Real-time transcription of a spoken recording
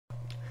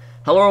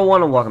Hello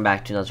everyone and welcome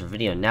back to another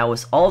video. Now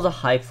with all the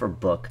hype for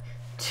Book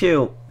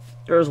 2,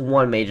 there's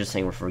one major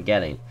thing we're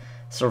forgetting.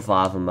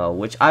 Survival mode,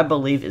 which I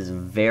believe is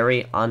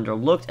very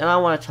underlooked, and I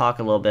want to talk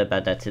a little bit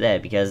about that today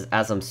because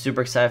as I'm super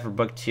excited for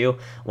Book 2,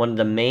 one of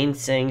the main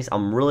things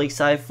I'm really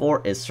excited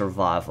for is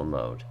survival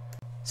mode.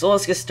 So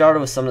let's get started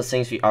with some of the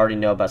things we already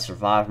know about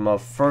survival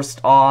mode. First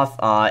off,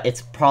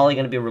 it's probably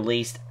going to be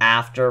released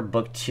after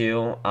Book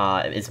 2.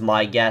 It's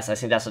my guess. I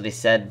think that's what they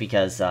said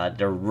because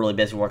they're really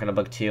busy working on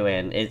Book 2,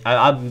 and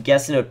I'm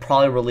guessing it would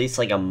probably release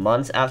like a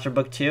month after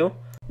Book 2.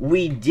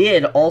 We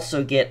did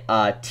also get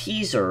a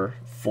teaser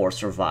for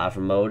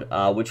survival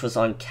mode, which was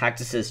on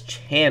Cactus's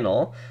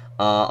channel.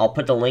 I'll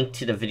put the link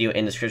to the video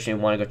in the description if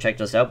you want to go check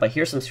those out, but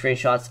here's some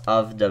screenshots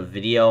of the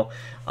video.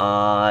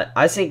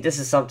 I think this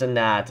is something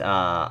that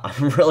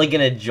I'm really going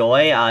to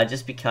enjoy,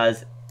 just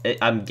because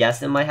I'm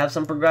guessing it might have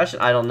some progression.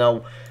 I don't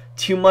know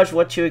too much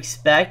what to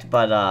expect,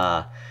 but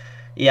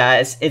yeah,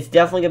 it's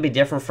definitely going to be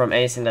different from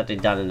anything that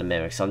they've done in the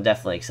Mimic, so I'm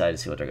definitely excited to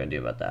see what they're going to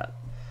do about that.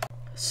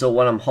 So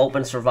what I'm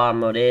hoping survival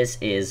mode is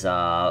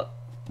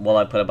well,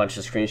 I put a bunch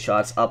of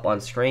screenshots up on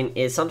screen,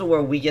 is something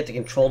where we get to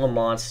control the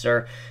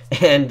monster,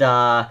 and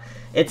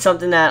it's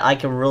something that I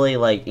can really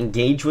like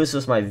engage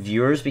with my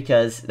viewers,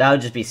 because that would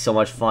just be so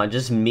much fun.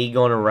 Just me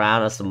going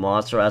around as the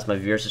monster as my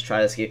viewers just try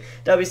to escape.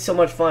 That would be so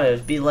much fun. It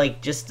would be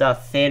like just a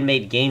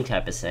fan-made game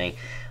type of thing.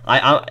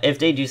 If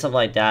they do something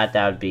like that,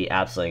 that would be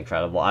absolutely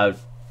incredible. I would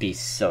be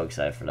so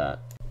excited for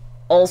that.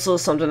 Also,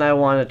 something I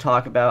wanted to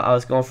talk about, I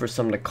was going for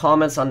some of the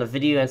comments on the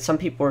video, and some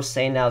people were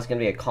saying that it was going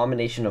to be a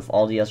combination of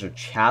all the other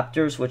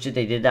chapters, which if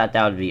they did that,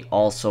 that would be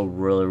also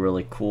really,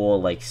 really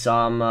cool. Like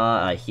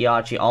Sama,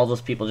 Hiachi, all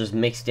those people just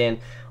mixed in,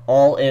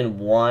 all in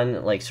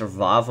one, like,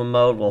 survival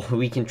mode, while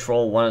we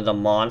control one of the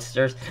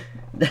monsters.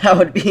 That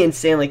would be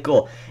insanely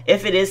cool.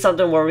 If it is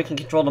something where we can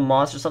control the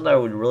monster, something I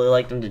would really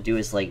like them to do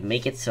is, like,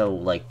 make it so,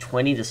 like,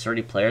 20 to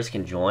 30 players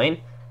can join.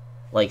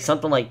 Like,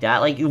 something like that.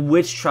 Like,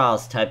 Witch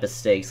Trials type of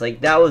stakes. Like,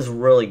 that was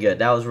really good.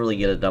 That was really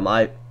good of them.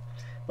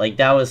 Like,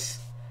 that was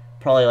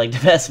probably, like, the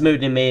best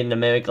move they made in the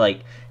Mimic.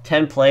 Like,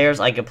 10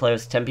 players. I could play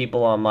with 10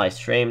 people on my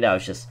stream. That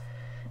was just...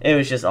 It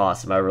was just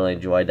awesome. I really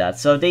enjoyed that.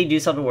 So, if they do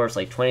something where it's,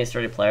 like, 20 to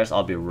 30 players,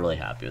 I'll be really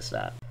happy with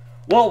that.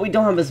 Well, we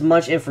don't have as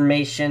much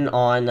information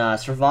on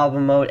survival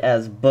mode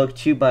as Book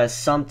 2, but it's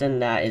something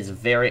that is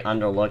very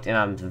underlooked, and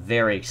I'm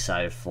very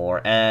excited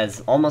for,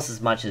 almost as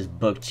much as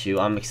Book 2.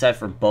 I'm excited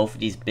for both of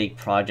these big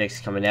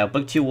projects coming out.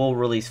 Book 2 will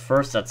release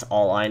first, that's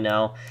all I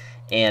know,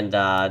 and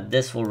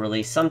this will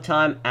release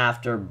sometime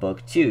after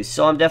Book 2.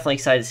 So I'm definitely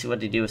excited to see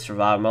what they do with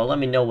survival mode. Let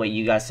me know what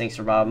you guys think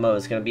survival mode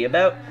is going to be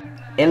about.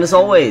 And as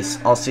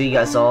always, I'll see you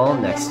guys all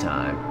next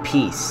time.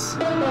 Peace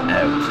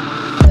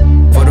out.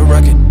 For the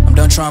record, I'm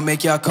done trying to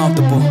make y'all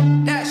comfortable.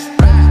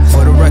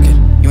 For the record,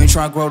 you ain't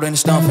trying to grow, then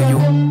it's done for you.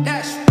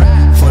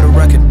 For the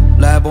record,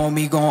 lab on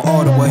me going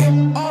all the way.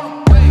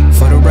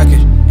 For the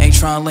record, ain't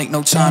trying to link,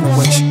 no time to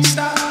waste.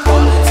 For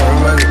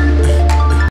the record.